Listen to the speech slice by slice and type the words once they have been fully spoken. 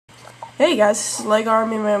Hey guys, this is Lego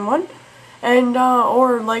Army Man 1, and,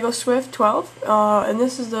 or Lego Swift 12, and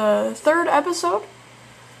this is the third episode.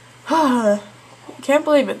 Can't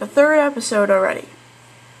believe it, the third episode already.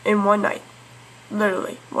 In one night.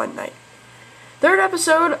 Literally, one night. Third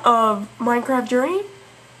episode of Minecraft Journey.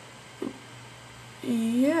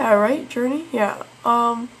 Yeah, right? Journey? Yeah.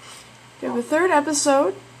 The third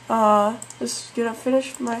episode, just gonna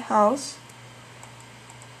finish my house.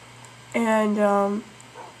 And,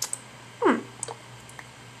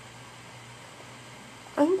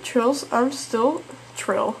 I'm still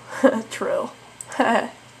Trill.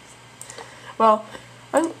 Well,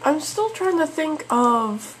 I'm still trying to think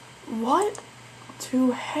of what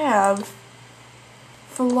to have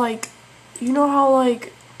for, like, you know how,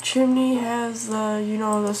 like, Chimney has the, you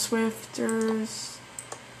know, the Swifters.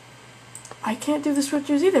 I can't do the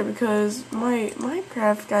Swifters either because my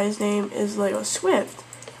Minecraft guy's name is Lego Swift.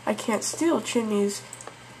 I can't steal Chimney's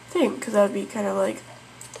thing because that would be kind of like,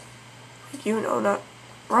 you know, not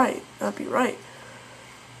right. That'd be right.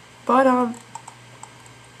 But, I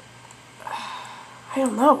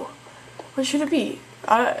don't know. What should it be?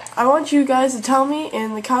 I want you guys to tell me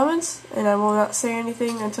in the comments, and I will not say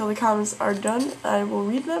anything until the comments are done. I will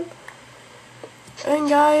read them. And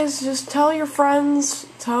guys, just tell your friends,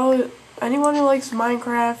 tell anyone who likes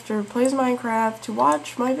Minecraft or plays Minecraft to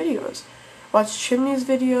watch my videos. Watch Chimney's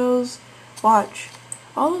videos, watch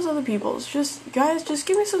all those other people's. Just, guys, just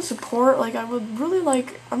give me some support. Like, I would really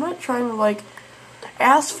like, I'm not trying to, like,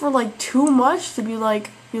 ask for, like, too much to be like,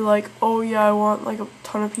 oh yeah, I want, like, a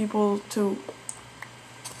ton of people to,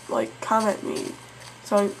 like, comment me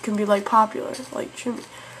so I can be, like, popular, like Chimney.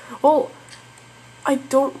 Well, I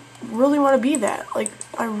don't really want to be that. Like,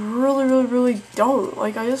 I really don't.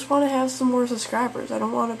 Like, I just want to have some more subscribers. I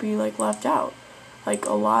don't want to be, like, left out. Like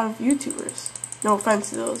a lot of YouTubers. No offense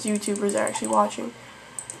to those YouTubers that are actually watching.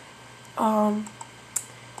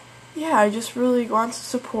 Yeah, I just really want to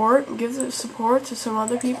support and give the support to some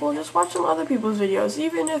other people. Just watch some other people's videos,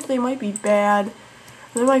 even if they might be bad,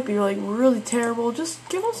 they might be like really terrible. Just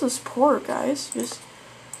give them some support, guys.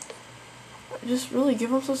 Just really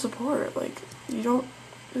give them some support. Like, you don't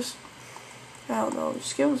just, I don't know,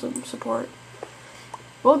 just give them some support.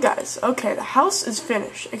 Well, guys, okay, the house is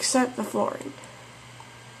finished except the flooring.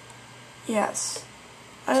 Yes.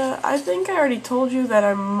 I think I already told you that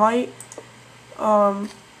I might,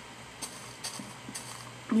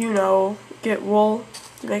 you know, get wool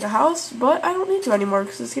to make a house, but I don't need to anymore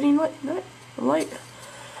because it's getting light.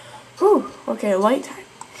 Whew, okay, light time.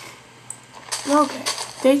 Okay,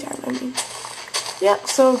 daytime, I mean. Yeah,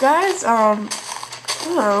 so guys, I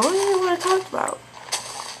don't know, what do you want to talk about?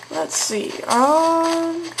 Let's see,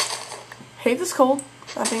 hate this cold.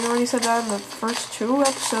 I think I already said that in the first 2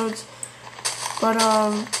 episodes. But,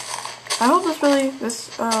 I hope this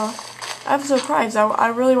episode primes. I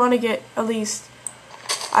really want to get at least,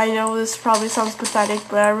 I know this probably sounds pathetic,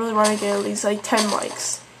 but I really want to get at least, like, 10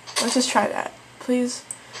 likes. Let's just try that. Please,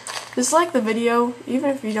 just like the video, even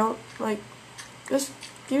if you don't, like, just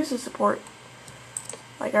give us some support.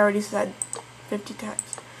 Like I already said 50 times.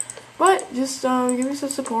 But, just, give me some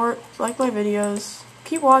support, like my videos.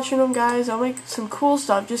 Keep watching them, guys. I'll make some cool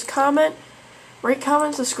stuff. Just comment, rate,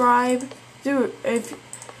 comment, subscribe. Dude, if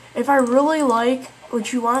I really like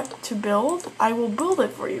what you want to build, I will build it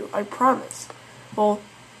for you. I promise. Well,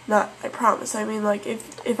 not I promise. I mean, like,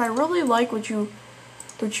 if I really like what you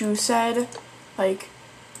said, like,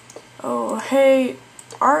 oh hey,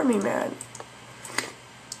 Army Man,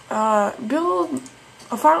 build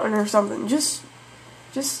a fountain or something. Just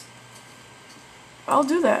I'll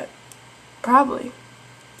do that. Probably.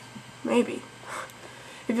 Maybe.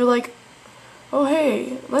 If you're like, oh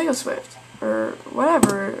hey, Lego Swift, or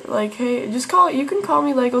whatever, like, hey, you can call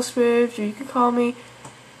me Lego Swift, or you can call me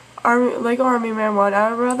Lego Army Man 1. I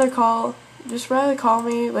would rather call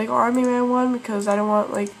me Lego Army Man 1 because I don't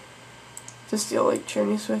want, like, to steal, like,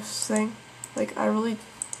 Chimney Swift's thing. Like, I really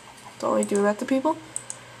don't like doing that to people.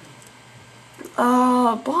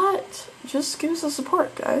 But just give us some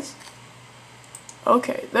support, guys.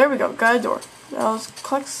 Okay, there we go, got a door. Now let's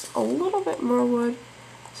collect a little bit more wood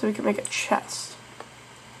so we can make a chest.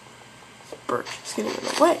 Birch is getting in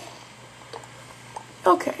the way.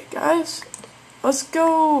 Okay, guys, let's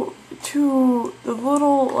go to the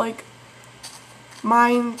little, like,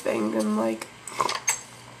 mine thing and, like,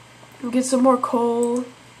 get some more coal,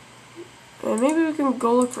 and maybe we can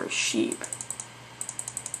go look for a sheep.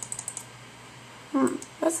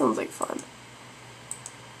 That sounds like fun.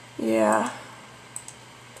 Yeah,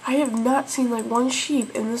 I have not seen, like, one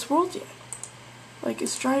sheep in this world yet. Like,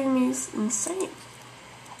 it's driving me insane.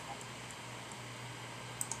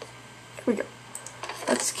 Here we go.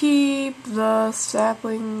 Let's keep the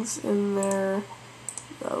saplings in there.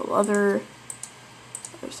 The other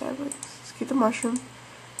saplings. Let's keep the mushroom.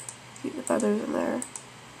 Keep the feathers in there.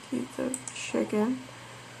 Keep the chicken.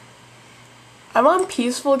 I'm on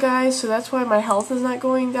peaceful, guys, so that's why my health is not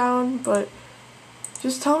going down, but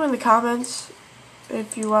just tell me in the comments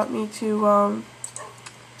if you want me to,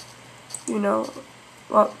 you know,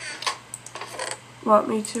 want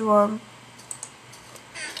me to,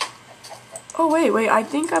 oh, wait, I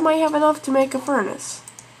think I might have enough to make a furnace.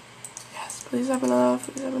 Yes, please have enough,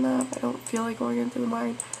 please have enough. I don't feel like going into the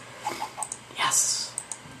mine. Yes.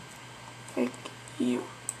 Thank you.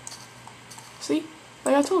 See?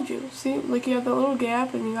 Like I told you. See? Like you have that little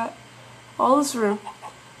gap and you got all this room.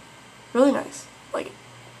 Really nice. Like it.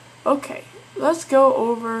 Okay. Let's go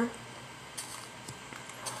over.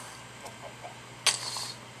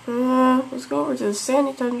 Let's go over to the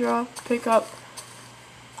sandy tundra. Pick up.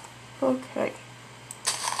 Okay.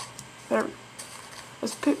 There.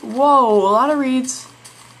 Let's pick. Whoa! A lot of reeds.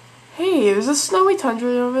 Hey, there's a snowy tundra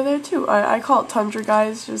over there too. I call it tundra,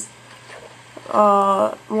 guys. Just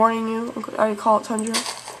warning you. I call it tundra.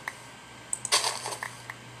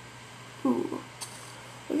 Ooh.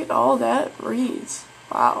 Look at all that reeds.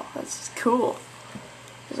 Wow, that's cool.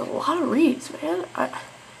 There's a lot of reeds, man.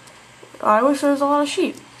 I wish there was a lot of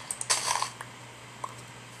sheep.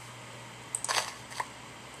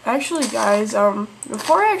 Actually, guys,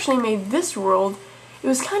 before I actually made this world, it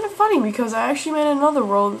was kind of funny because I actually made another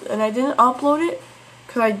world and I didn't upload it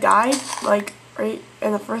because I died, like, right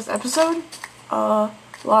in the first episode.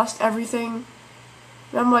 Lost everything.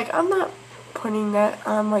 And I'm like, I'm not putting that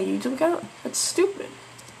on my YouTube account. That's stupid.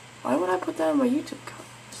 Why would I put that on my YouTube account?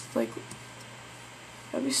 It's like,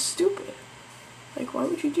 that'd be stupid. Like, why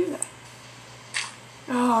would you do that?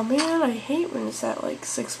 Oh man, I hate when it's at like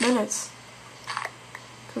 6 minutes.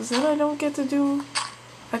 Because then I don't get to do...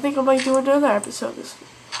 I think I might do another episode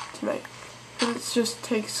tonight. Because it just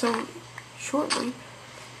takes so shortly.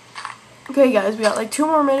 Okay guys, we got like 2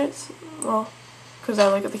 more minutes. Well, because I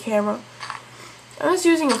look at the camera. I'm just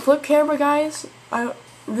using a flip camera, guys.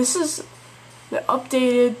 This is the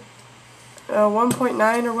updated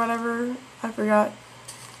 1.9 or whatever. I forgot.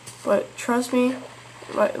 But trust me,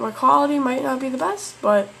 my quality might not be the best,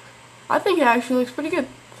 but I think it actually looks pretty good.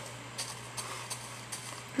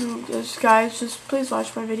 Guys, just please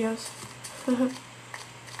watch my videos.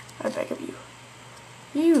 I beg of you.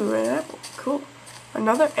 You, an apple. Cool.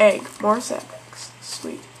 Another egg. More saplings.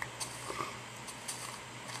 Sweet.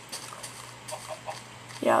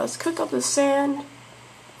 Yeah, let's cook up the sand.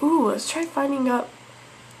 Ooh, let's try finding a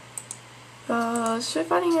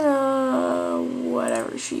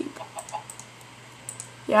whatever sheep.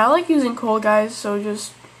 Yeah, I like using coal, guys, so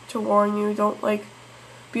just to warn you, don't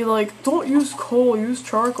be like, don't use coal, use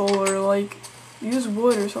charcoal, or like, use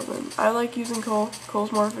wood or something. I like using coal.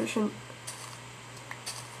 Coal's more efficient.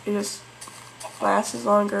 It just lasts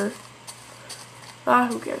longer.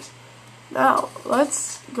 Who cares? Now,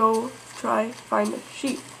 let's go try find a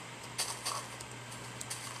sheep.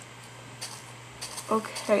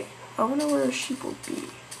 Okay, I wonder where a sheep will be.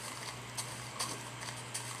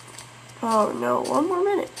 Oh no, 1 more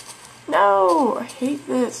minute. No, I hate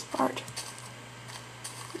this part.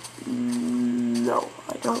 No,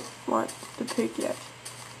 I don't want the pig yet.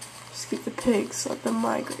 Just get the pigs, let them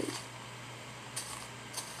migrate.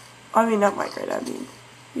 I mean, not migrate, I mean,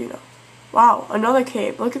 you know. Wow, another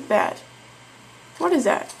cave, look at that. What is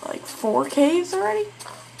that, like 4 caves already?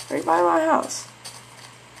 Right by my house.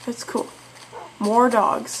 That's cool. More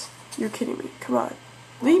dogs. You're kidding me, come on.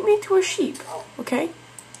 Lead me to a sheep, okay?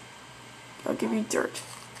 I'll give you dirt.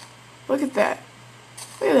 Look at that.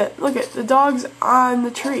 Look at that. Look at the dog's on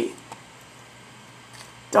the tree.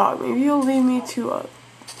 Dog, maybe you'll lead me to a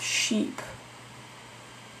sheep.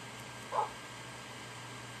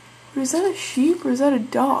 Is that a sheep or is that a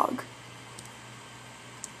dog?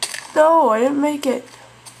 No, I didn't make it.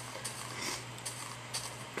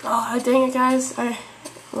 Oh, dang it, guys. I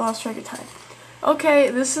lost track of time. Okay,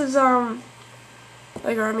 this is,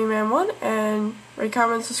 Lego Army Man 1, and rate,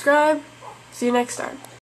 comment, subscribe. See you next time.